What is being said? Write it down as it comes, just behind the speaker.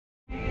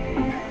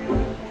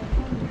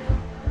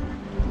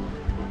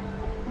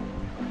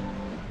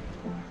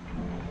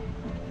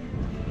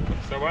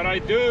what I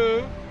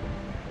do,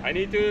 I'm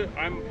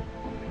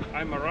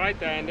a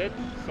right-handed,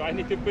 so I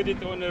need to put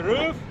it on the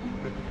roof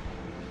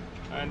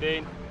and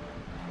then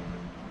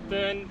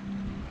turn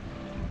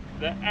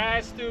the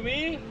ass to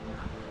me.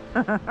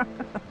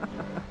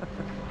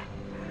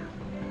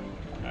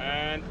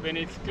 And when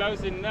it's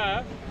close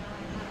enough,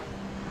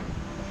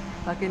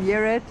 I can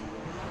hear it.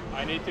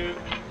 I need to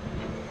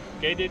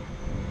get it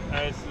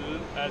as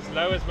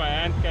low as my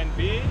hand can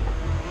be.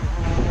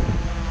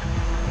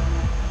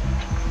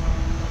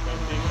 I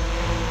think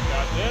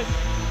got this.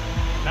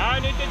 Now I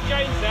need to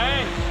change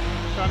hands.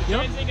 So I'm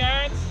changing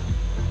hands.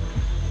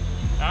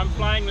 I'm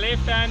flying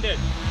left-handed.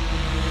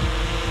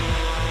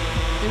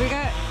 Here we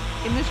go,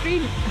 in the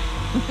stream.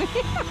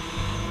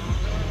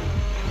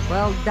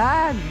 Well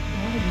done.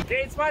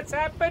 Guess what's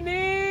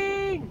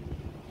happening?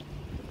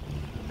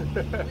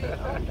 We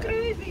are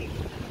crazy.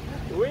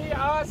 We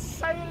are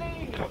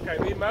sailing. Okay,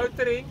 we're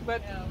motoring,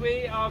 but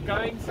we are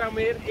going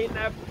somewhere in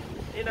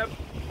a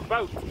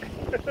boat.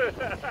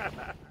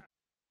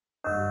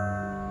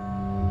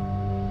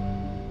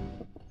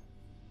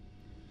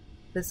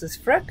 This is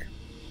Frick,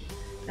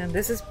 and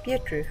this is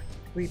Pietru.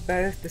 We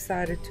both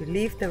decided to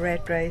leave the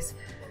rat race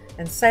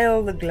and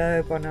sail the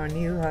globe on our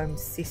new home,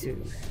 Sisu.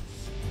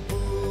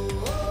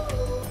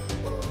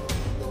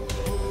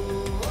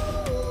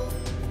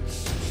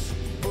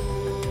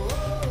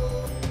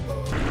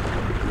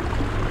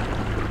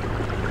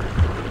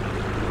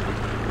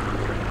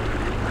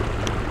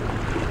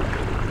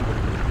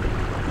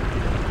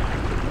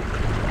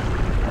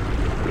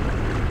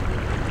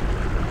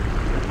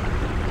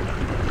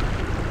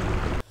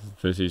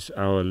 This is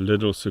our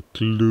little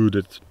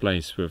secluded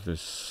place with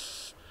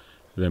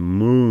the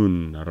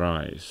moon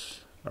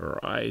rise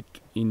right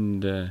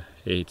in the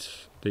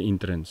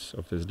entrance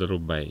of this little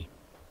bay.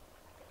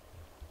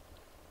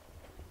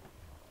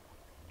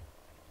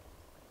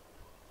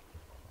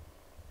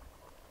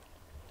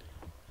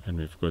 And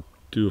we've got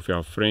two of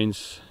our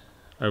friends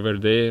over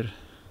there.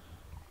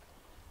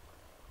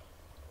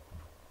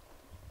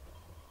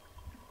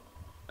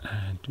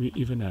 And we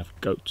even have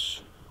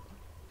goats.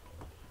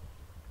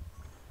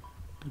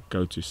 The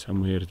goat is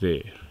somewhere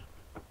there.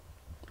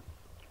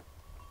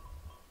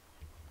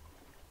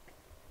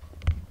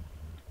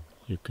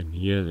 You can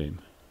hear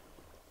them.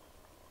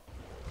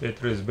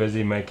 Petra is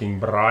busy making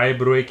braai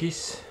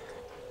broodjies,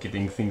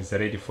 getting things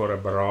ready for a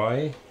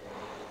braai.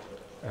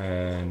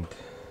 And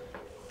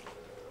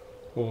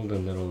all the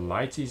little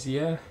lighties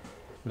here.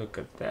 Look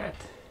at that.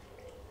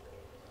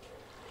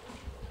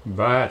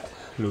 But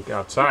look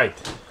outside.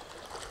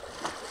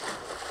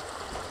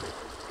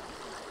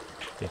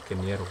 You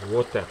can hear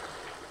water.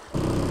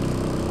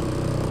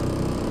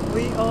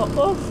 We are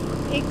off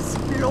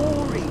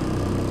exploring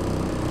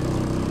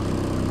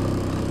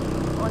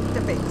on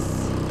the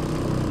base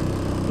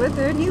with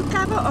her new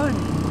cover on.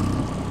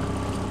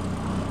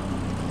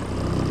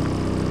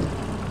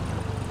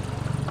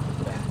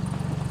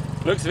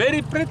 Looks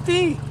very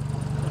pretty.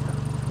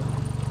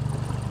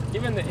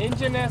 Even the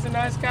engine has a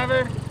nice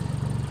cover.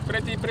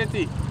 Pretty,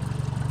 pretty.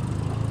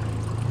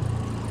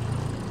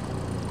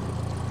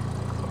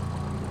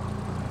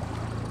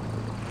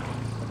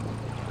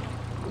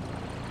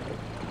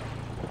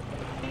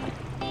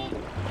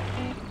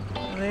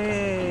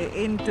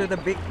 Into the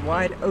big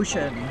wide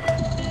ocean.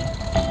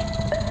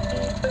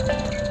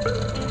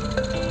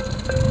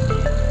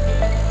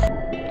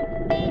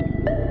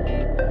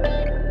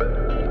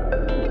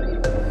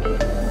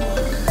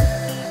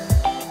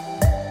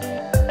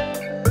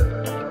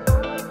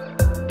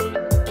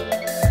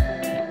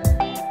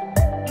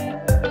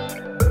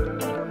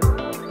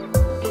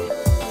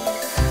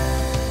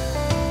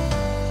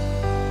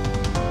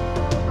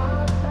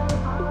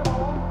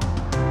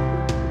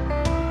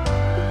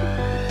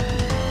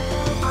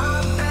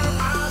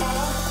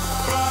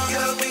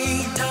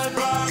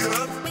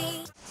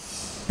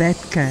 Bat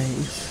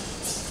cave.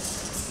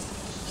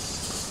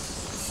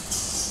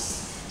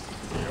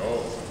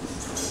 Yo.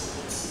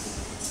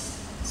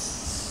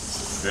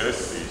 This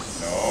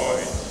is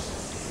nice.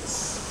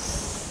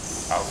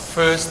 Our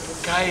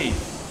first cave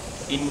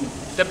in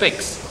the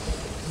pigs.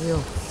 Yo.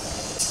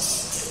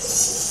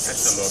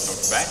 That's a lot of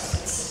bat.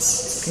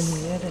 Can you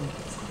hear them?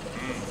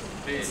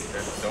 There's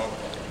that dog.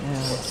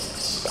 Yeah.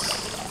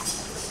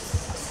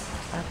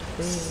 Up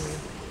there.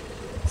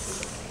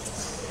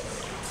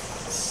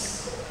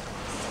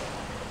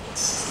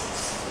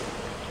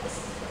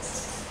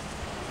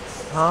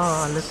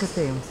 Ah, look at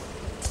them.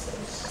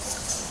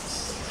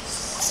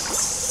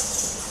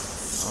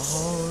 A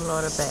whole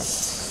lot of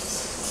bats.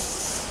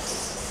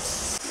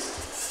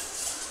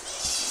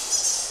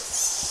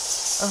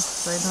 Oh,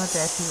 they're not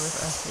happy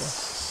with us here.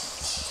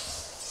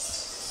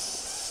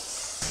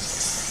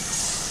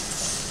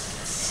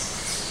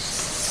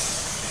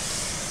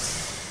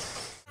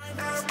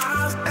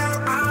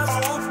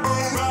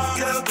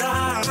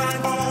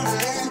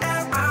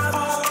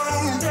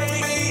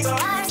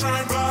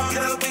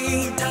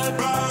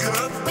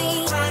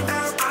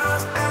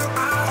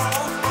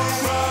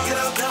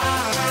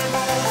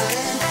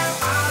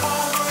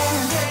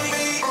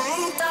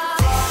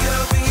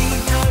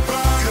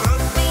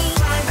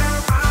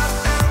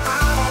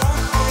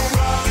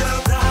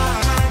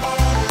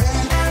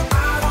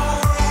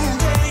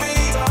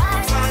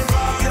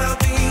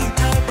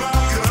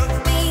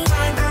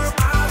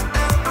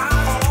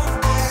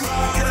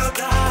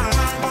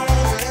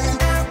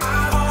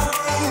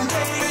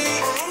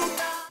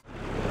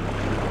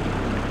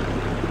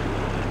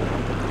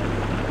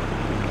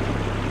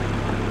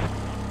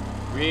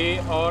 We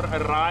are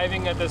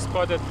arriving at a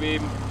spot that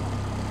we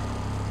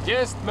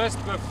just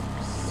missed the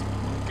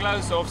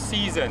close of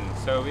season.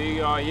 So we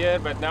are here,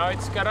 but now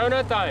it's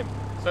Corona time.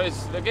 So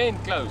it's again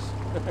close.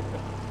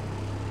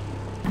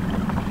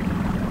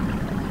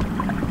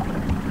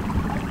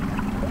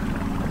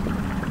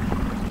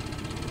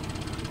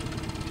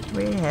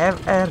 We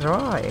have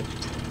arrived.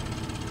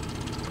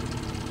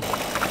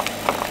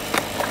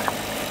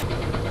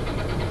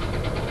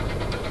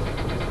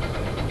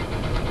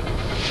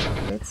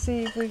 Let's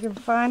see if we can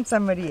find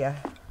somebody here.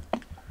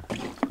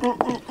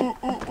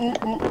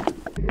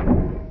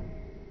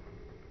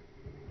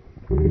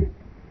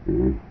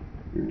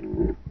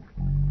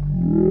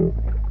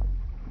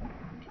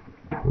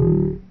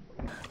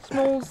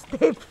 Small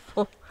step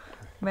for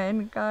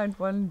mankind,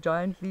 one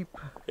giant leap.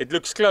 It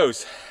looks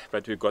close,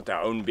 but we've got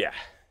our own beer.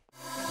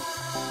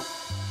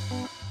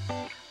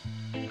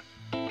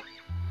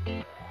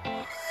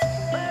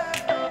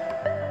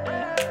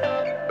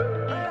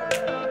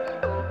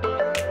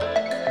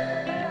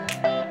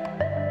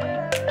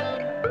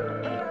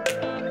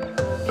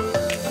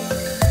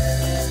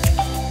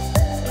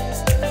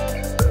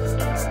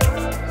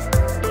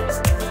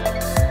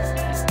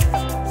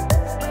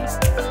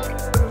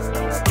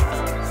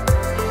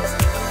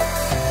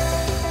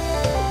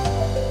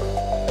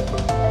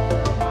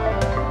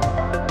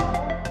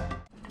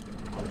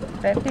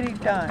 Battery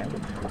time.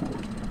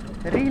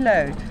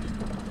 Reload.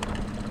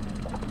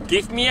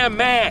 Give me a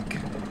Mac.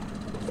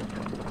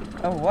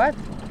 A what?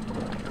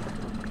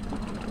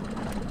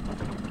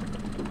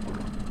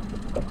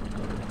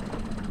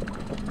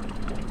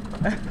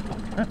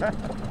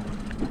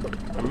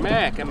 A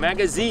Mac, a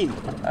magazine.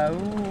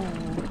 Oh.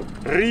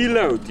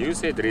 Reload. You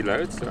said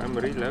reload, so I'm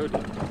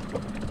reloading.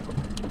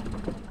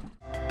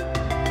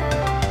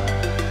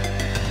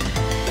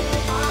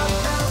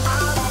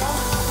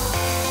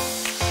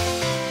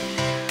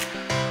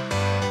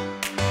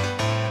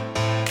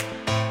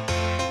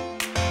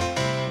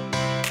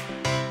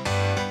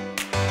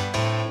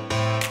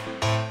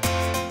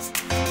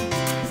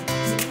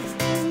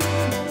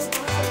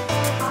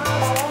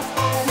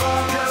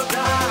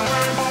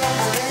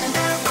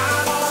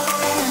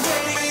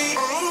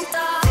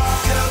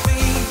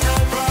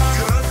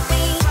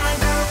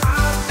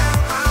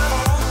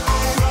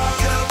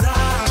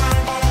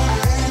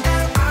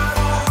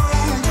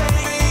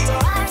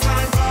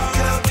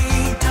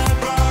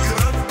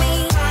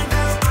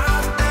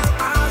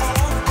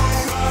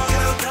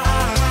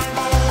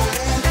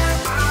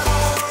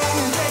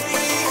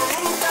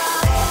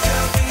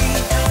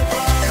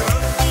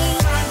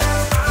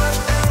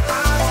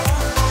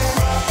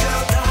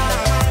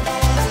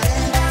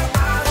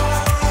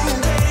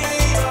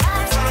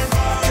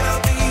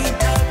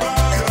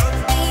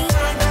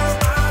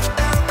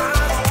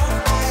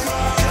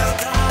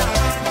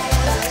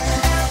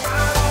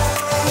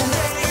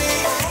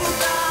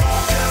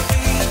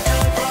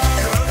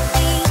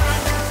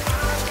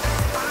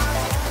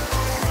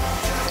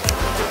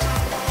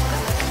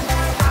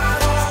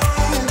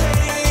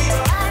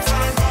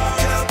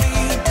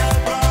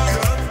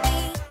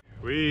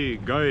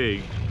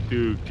 Going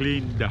to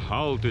clean the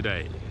hull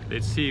today.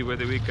 Let's see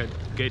whether we can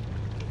get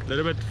a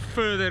little bit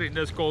further in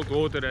this cold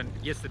water than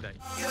yesterday.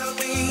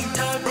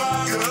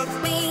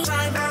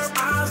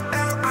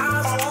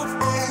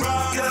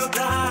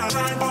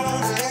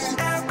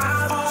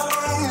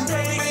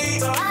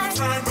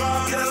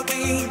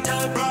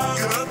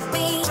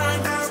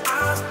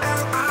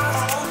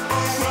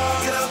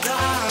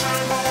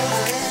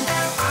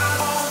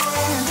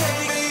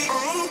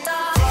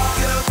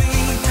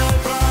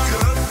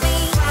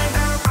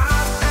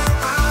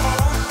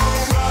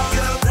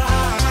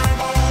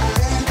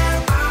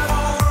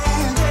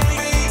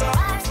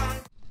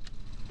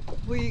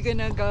 We're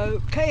gonna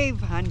go cave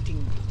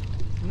hunting.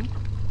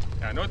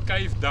 Yeah, not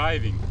cave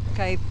diving.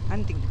 Cave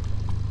hunting.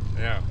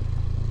 Yeah.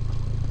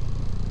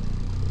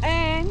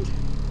 And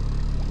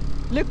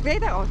look, there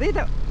they are. There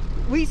they are.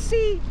 We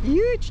see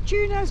huge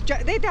tunas.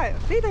 There they are.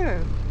 There they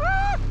are.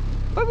 Ah,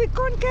 but we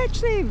can't catch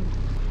them.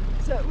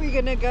 So we're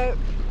gonna go.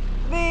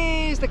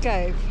 There's the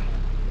cave.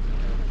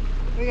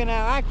 We're gonna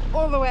hike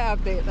all the way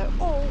up there. They're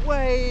all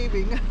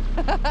waving.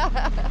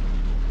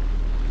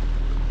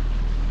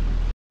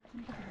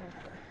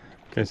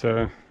 Okay,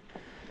 so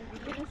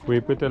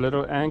we put a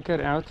little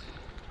anchor out,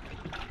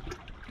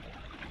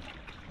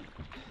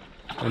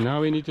 and now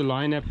we need to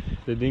line up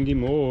the dinghy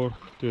more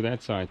to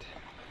that side.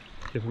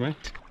 Give me.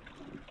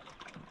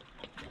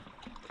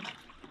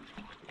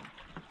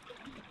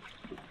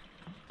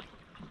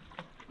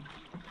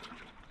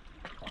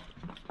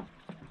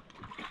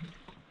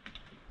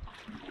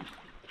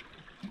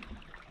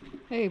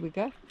 Here we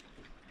go.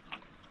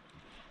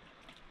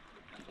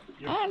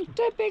 And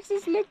Tepex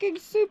is looking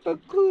super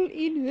cool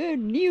in her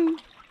new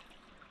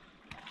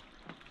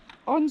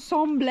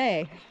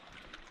ensemble.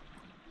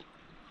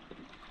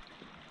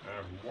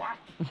 What?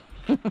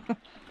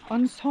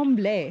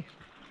 Ensemble.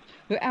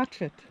 Her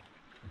outfit.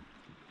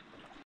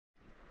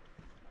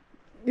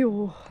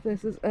 Yo,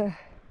 this is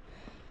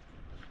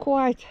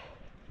quite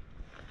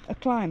a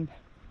climb.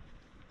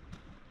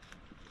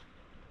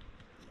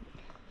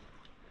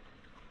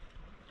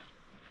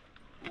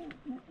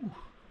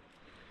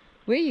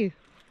 Where are you?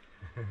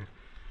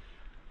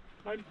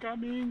 I'm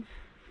coming.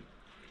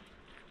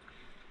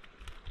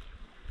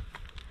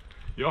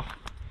 Ja,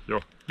 ja,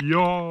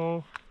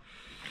 ja.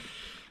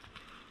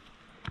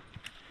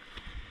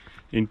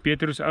 In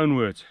Petrus' own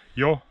words,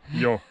 ja,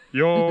 ja,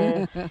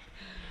 ja.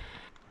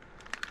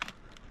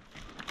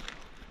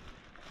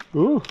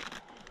 Ooh.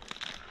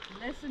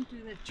 Listen to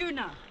the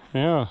tuna.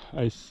 Yeah,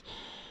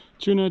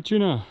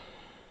 tuna.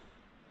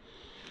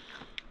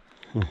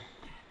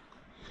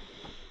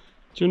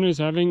 Tuna is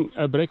having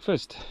a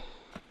breakfast.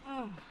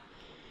 Oh.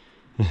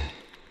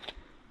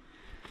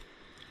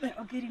 They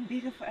are getting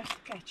bigger for us to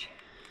catch.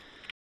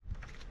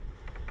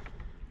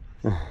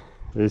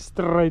 They're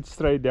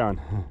straight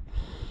down.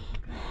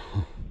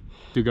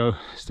 To go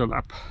still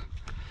up.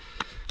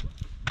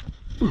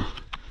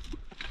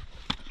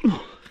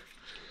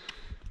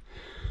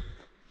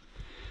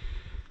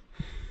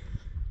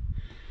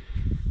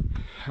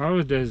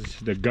 How does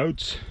the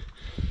goats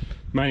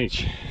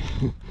manage?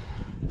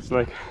 It's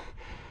like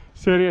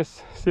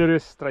serious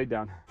straight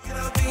down.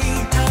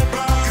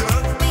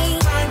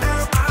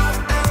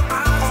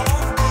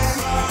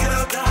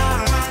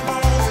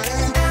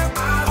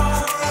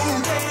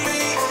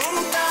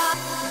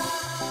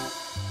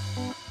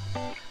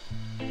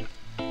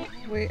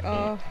 We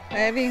are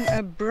having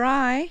a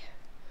braai a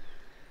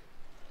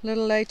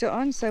little later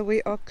on, so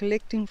we are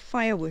collecting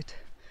firewood.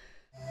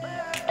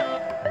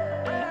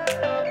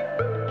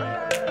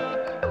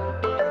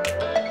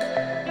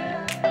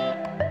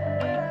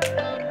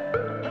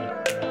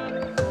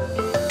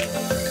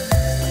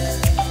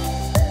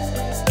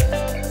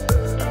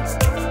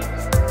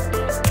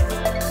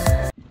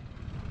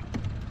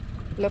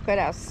 Look at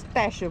our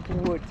stash of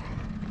wood.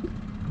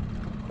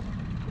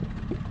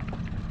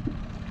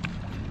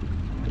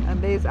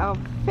 And there's our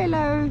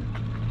fellow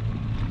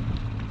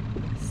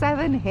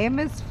Southern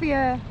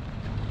Hemisphere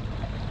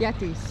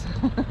yachties.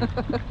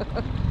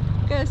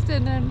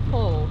 Kirsten and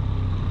Paul.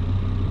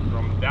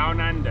 From down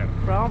under.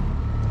 From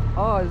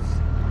Oz.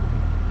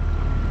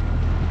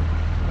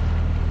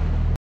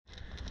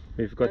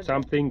 We've got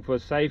something for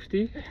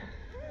safety.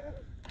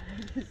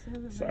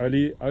 So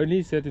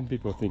only certain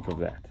people think of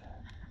that.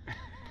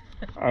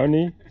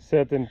 Only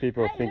certain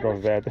people think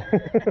of that.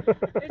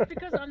 It's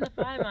because I'm the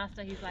fire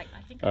master. He's like,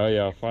 I think. Oh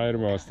yeah, fire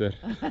master.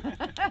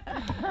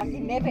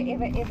 Never,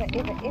 ever, ever,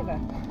 ever, ever.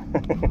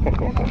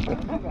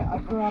 I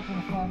grew up in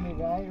a family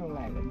that ate all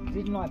that.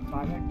 Didn't like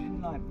butter,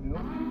 didn't like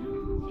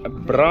milk. A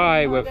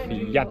braai with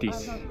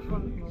yachties.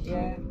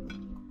 Yeah.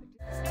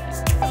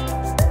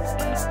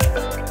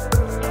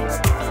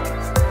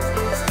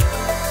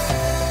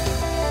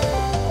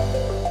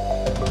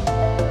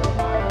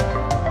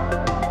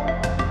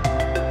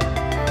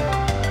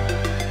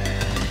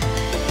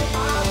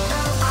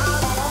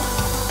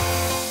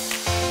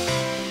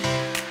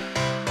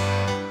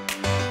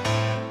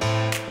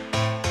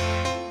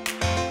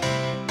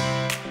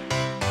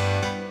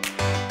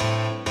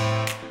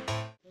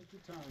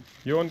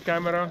 You on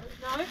camera?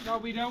 No,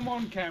 we don't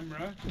want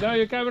camera. No,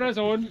 your camera's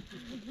on.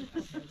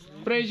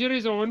 Pressure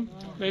is on.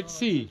 Let's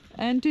see.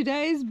 And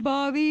today's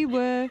Barbie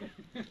were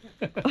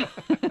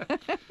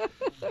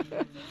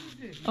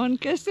on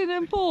Kirsten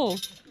and Paul.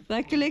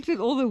 They collected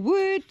all the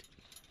wood.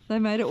 They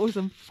made an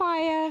awesome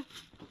fire.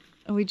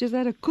 And we just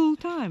had a cool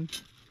time.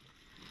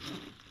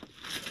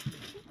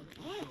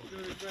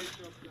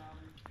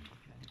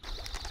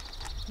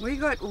 We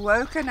got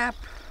woken up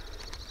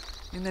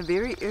in the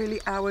very early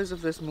hours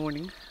of this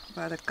morning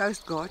by the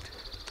Coast Guard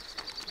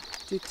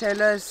to tell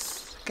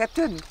us,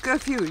 Captain,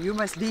 curfew, you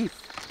must leave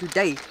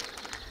today.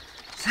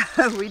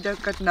 So we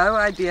got no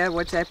idea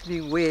what's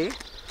happening where,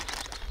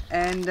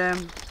 and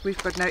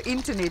we've got no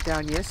internet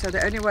down here, so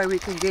the only way we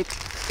can get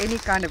any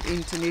kind of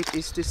internet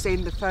is to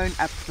send the phone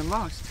up the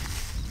mast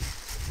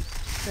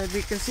so that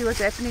we can see what's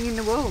happening in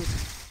the world.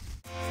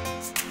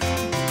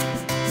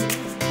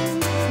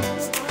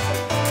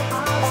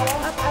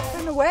 Up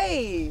and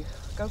away!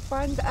 Go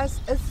find us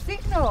a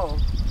signal,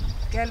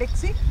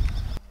 Galaxy.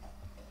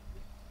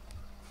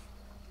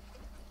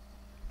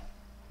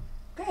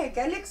 Okay,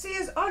 Galaxy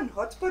is on,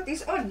 hotspot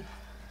is on.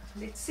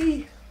 Let's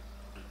see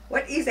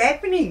what is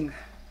happening.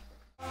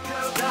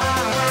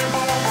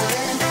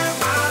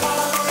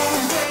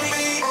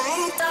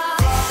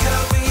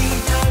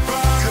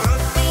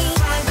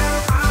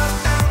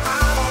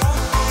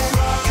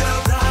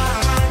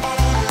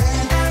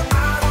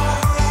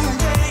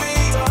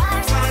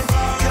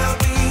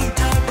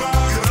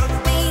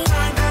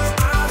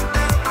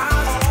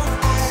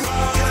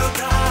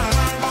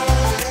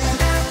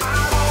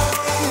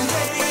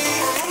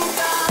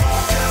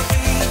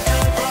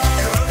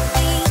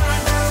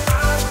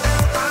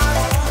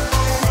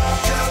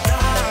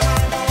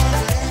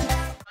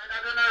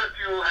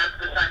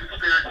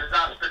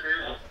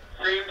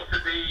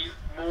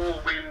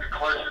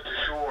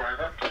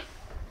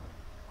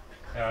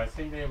 I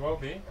think there will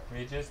be.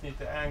 We just need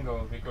the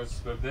angle because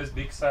with this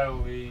big sail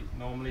we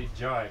normally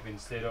jibe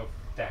instead of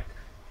tack.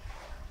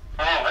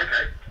 Oh,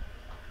 okay.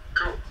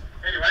 Cool.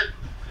 Anyway,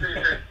 see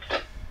you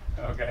soon.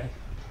 Okay.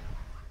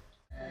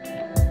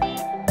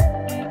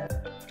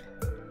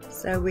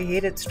 So we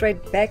headed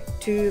straight back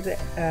to the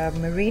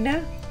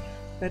Marina.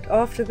 But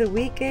after the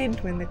weekend,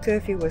 when the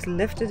curfew was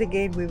lifted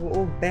again, we were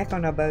all back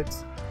on our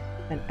boats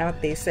and out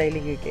there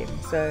sailing again.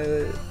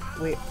 So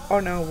we're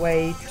on our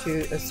way to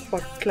a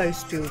spot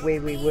close to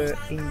where we were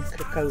in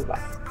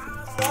Krakova.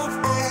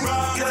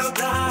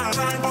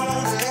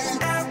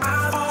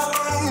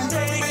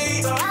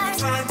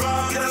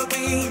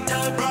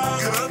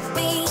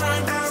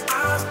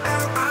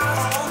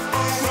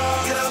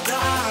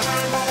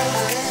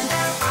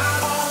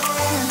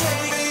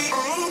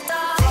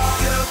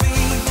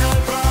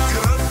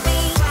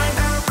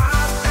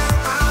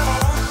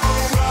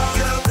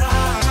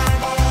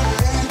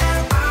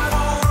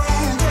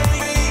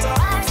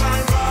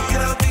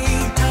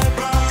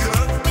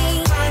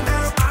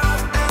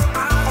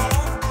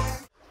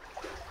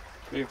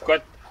 We've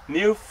got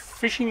new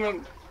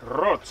fishing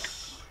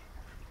rods,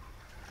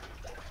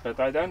 but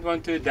I don't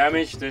want to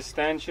damage the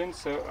stanchion,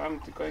 so I'm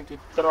going to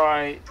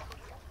try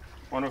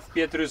one of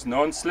Pietru's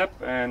non-slip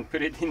and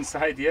put it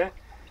inside here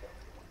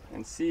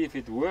and see if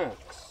it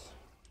works.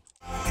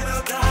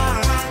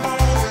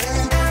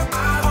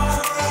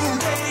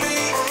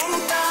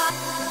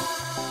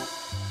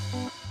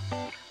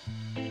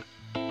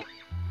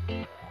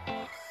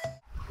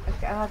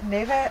 Okay, I've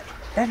never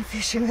done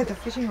fishing with a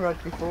fishing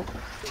rod before.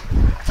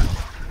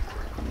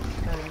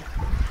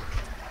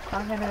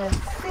 I'm going to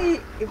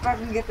see if I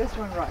can get this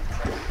one right.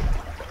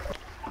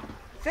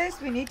 First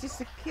we need to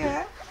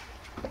secure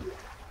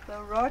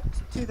the rod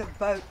to the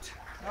boat,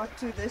 not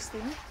to this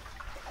thing,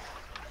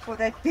 for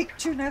that big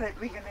tuna that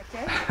we're going to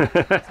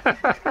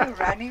catch.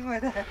 Running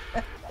with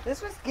it.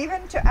 This was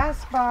given to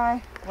us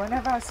by one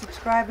of our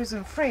subscribers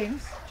and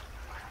friends,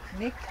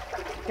 Nick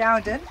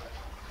Dowden.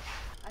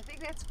 I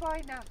think that's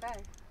fine now,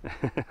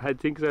 though. I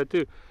think so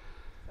too.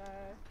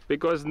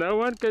 Because no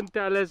one can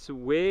tell us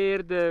where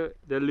the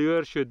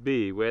lure should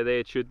be, whether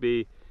it should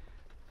be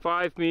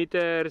 5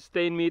 meters,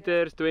 10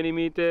 meters, 20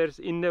 meters,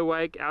 in the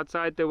wake,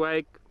 outside the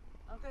wake.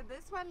 Okay,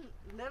 this one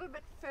a little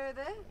bit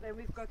further, then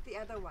we've got the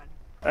other one.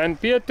 And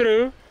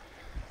Pietru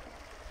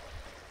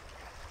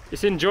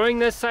is enjoying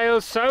the sail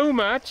so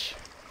much.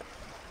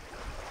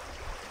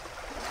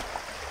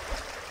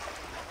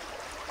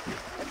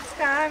 It's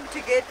time to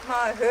get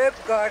my herb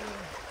garden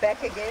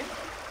back again.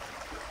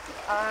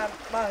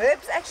 My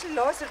herbs actually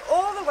lasted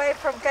all the way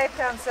from Cape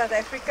Town, South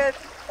Africa,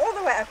 all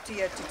the way up to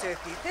here to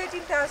Turkey,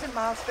 13,000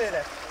 miles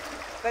further.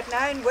 But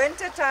now in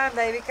winter time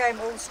they became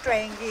all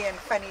strangy and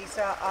funny,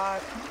 so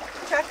I've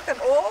chucked them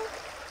all.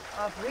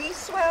 I've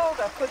re-swelled,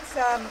 I've put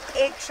some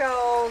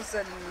eggshells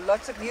and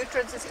lots of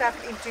nutrients and stuff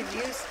into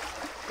new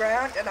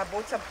ground, and I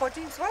bought some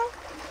potting soil.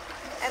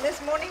 And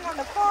this morning on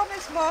the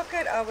farmer's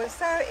market I was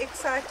so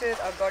excited.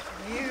 I got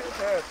new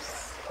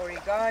herbs,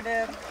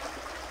 oregano,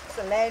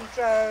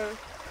 cilantro,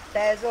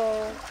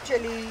 basil,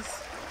 chilies.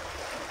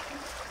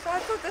 So I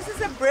thought this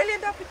is a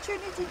brilliant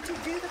opportunity to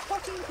do the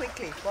potting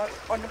quickly while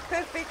on a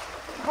perfect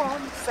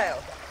calm sail.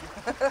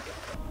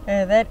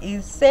 That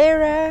is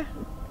Sarah,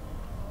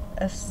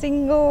 a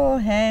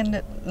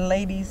single-handed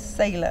lady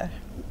sailor,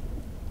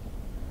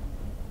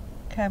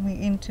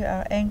 coming into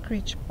our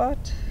anchorage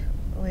spot.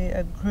 We're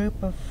a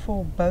group of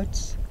 4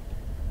 boats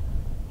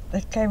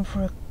that came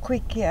for a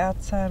quickie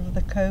outside of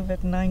the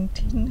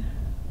COVID-19.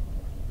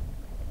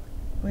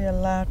 We're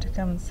allowed to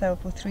come and sail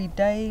for 3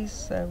 days,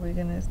 so we're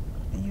going to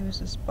use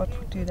the spot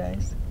for 2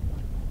 days,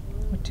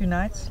 or 2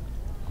 nights.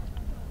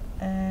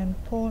 And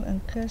Paul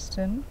and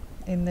Kirsten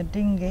in the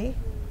dinghy,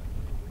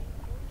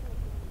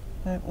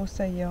 they're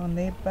also here on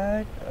their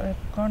boat, have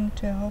gone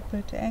to help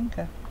her to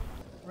anchor.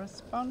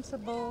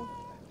 Responsible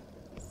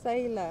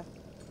sailor.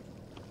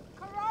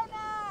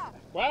 Corona!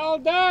 Well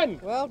done!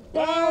 Well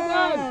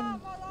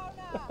done! Well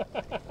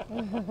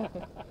done!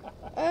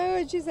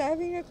 Oh, she's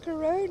having a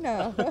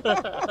corona.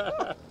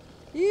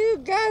 You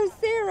go,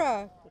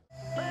 Sarah.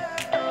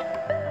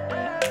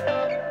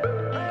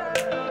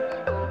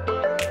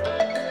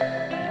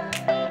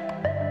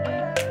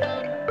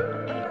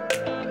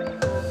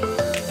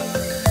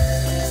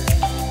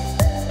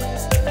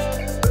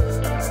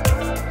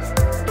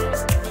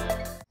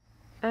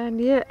 And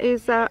here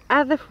is our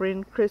other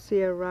friend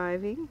Chrissy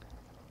arriving.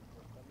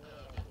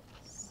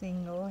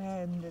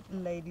 Single-handed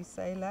lady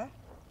sailor.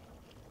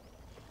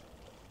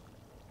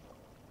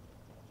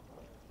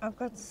 I've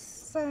got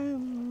so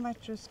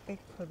much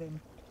respect for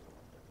them.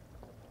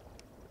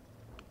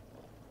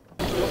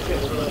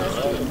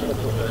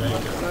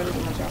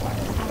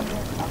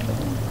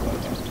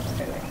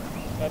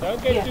 Now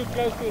don't get too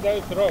close to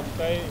those rocks.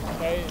 They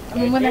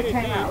when I very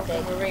came deep, out but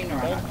of the Marina, I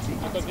don't-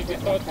 because if you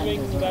start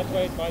swinging that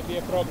way, it might be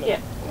a problem.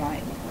 yeah,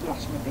 right,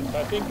 flush my thing. So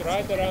I think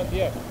right around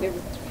here. It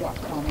was flat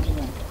calm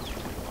anyway.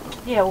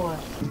 Yeah, it was.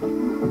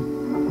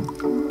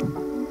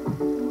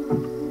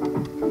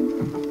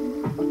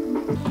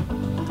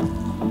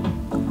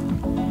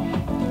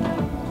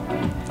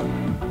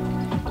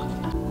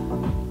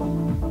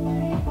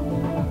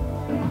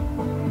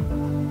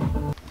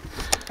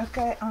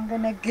 Okay,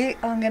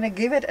 I'm gonna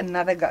give it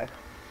another go.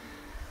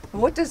 The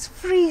water's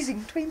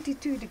freezing,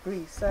 22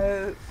 degrees,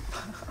 so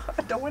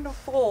I don't want to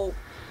fall.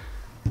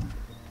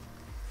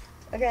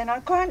 Okay, and I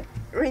can't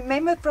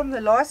remember from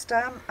the last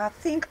time. I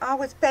think I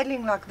was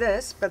paddling like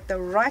this, but the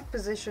right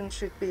position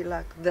should be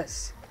like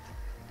this.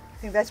 I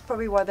think that's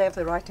probably why they have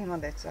the writing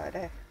on that side,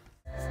 eh?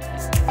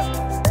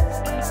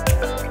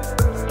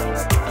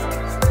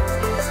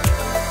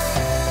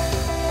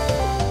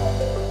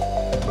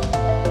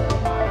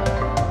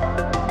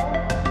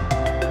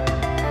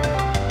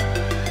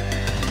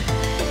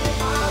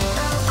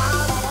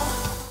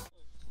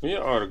 We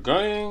are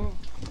going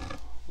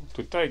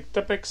to take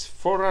Tipex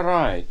for a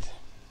ride.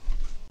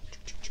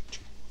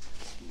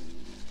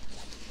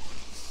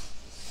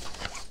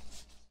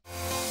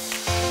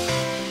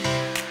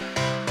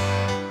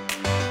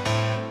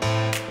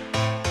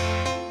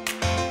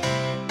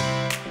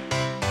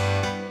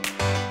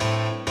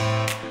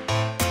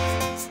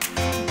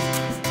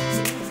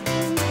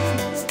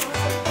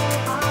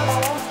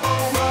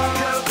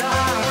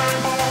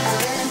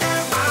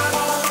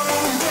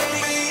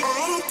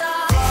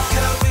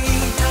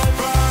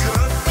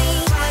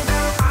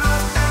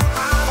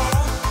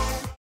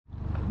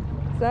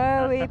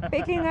 So we're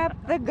picking up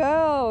the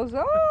girls.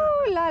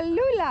 Oh, la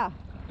lula.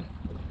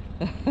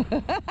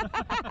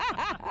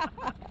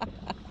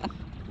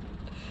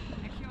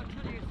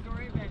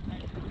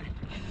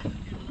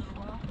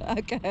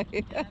 Okay.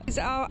 These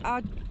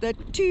are the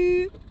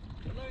two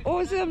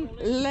awesome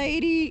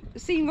lady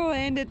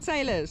single-handed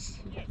sailors.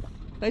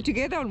 They're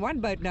together on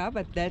one boat now,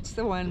 but that's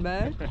the one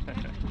boat.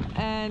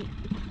 And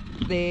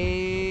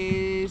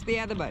there's the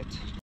other boat.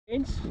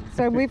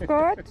 So we've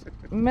got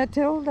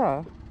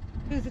Matilda,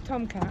 Who's a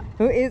tomcat?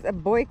 who is a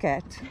boy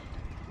cat.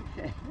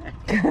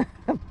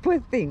 Poor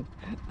thing.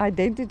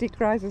 Identity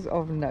crisis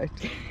of note.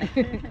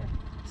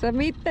 So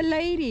meet the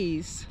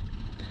ladies.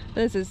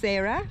 This is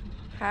Sarah.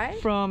 Hi.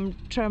 From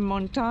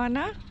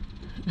Tramontana.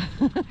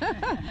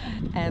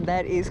 And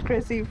that is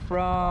Chrissy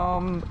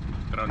from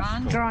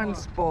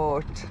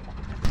Transport.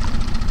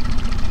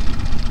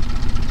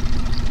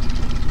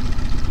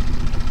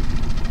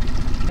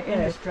 In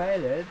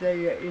Australia,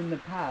 they in the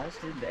past,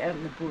 out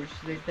in the bush,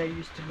 they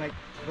used to make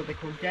what they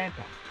call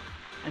damper,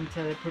 and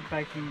so they put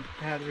baking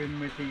powder in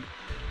with the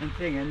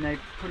thing, and they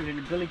put it in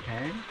a billy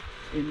can.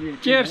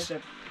 Cheers.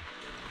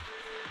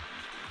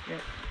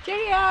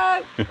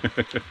 Cheerio!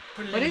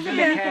 What is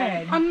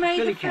it? On May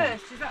the Billy can.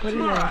 1st, is that What is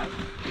tomorrow?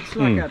 It's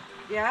like a.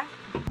 Yeah?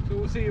 So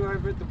we'll see you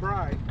over at the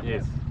braai.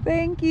 Yes.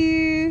 Thank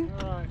you.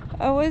 Alright.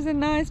 It was a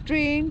nice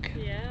drink.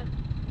 Yeah.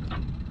 I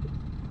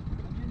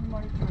didn't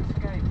want it to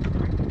escape.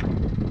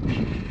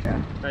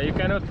 No, you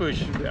cannot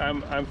push.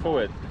 I'm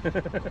forward.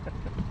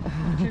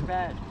 Too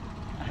bad.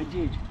 I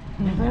did.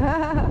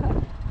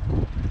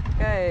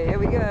 Okay, here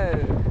we go.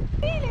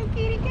 Hello,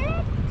 kitty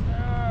cat.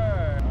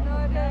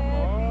 Not a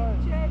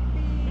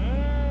chappy.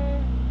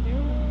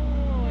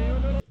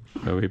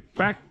 So we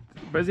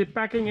busy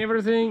packing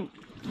everything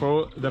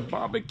for the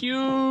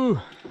barbecue.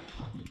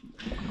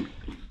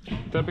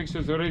 Tipex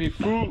is already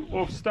full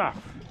of stuff.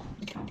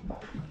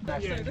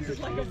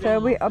 So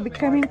we are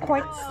becoming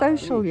quite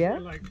social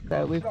here.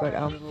 So we've got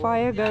our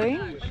fire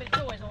going.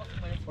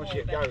 Once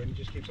you get going, it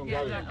just keeps on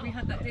going.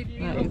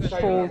 It's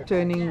Paul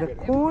turning the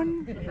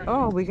corn.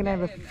 Oh, we're going to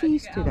have a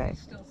feast today.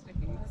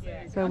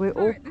 So we're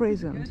all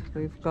present.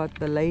 We've got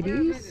the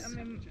ladies.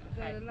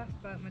 The last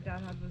boat my dad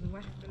had was a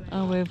westerly.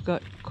 And we've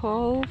got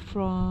Cole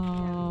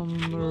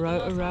from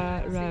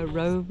Rover,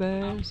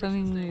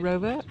 something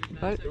Rover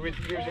boat.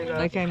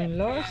 They came in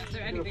last.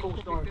 And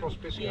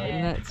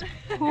that's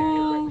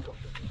Paul.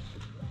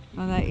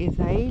 And that is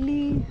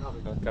Hayley.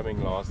 Not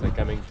coming last, they're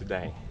coming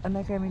today. And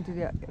they came into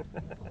the...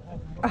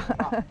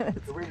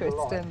 It's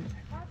Kristen.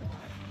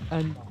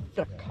 And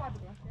Dick.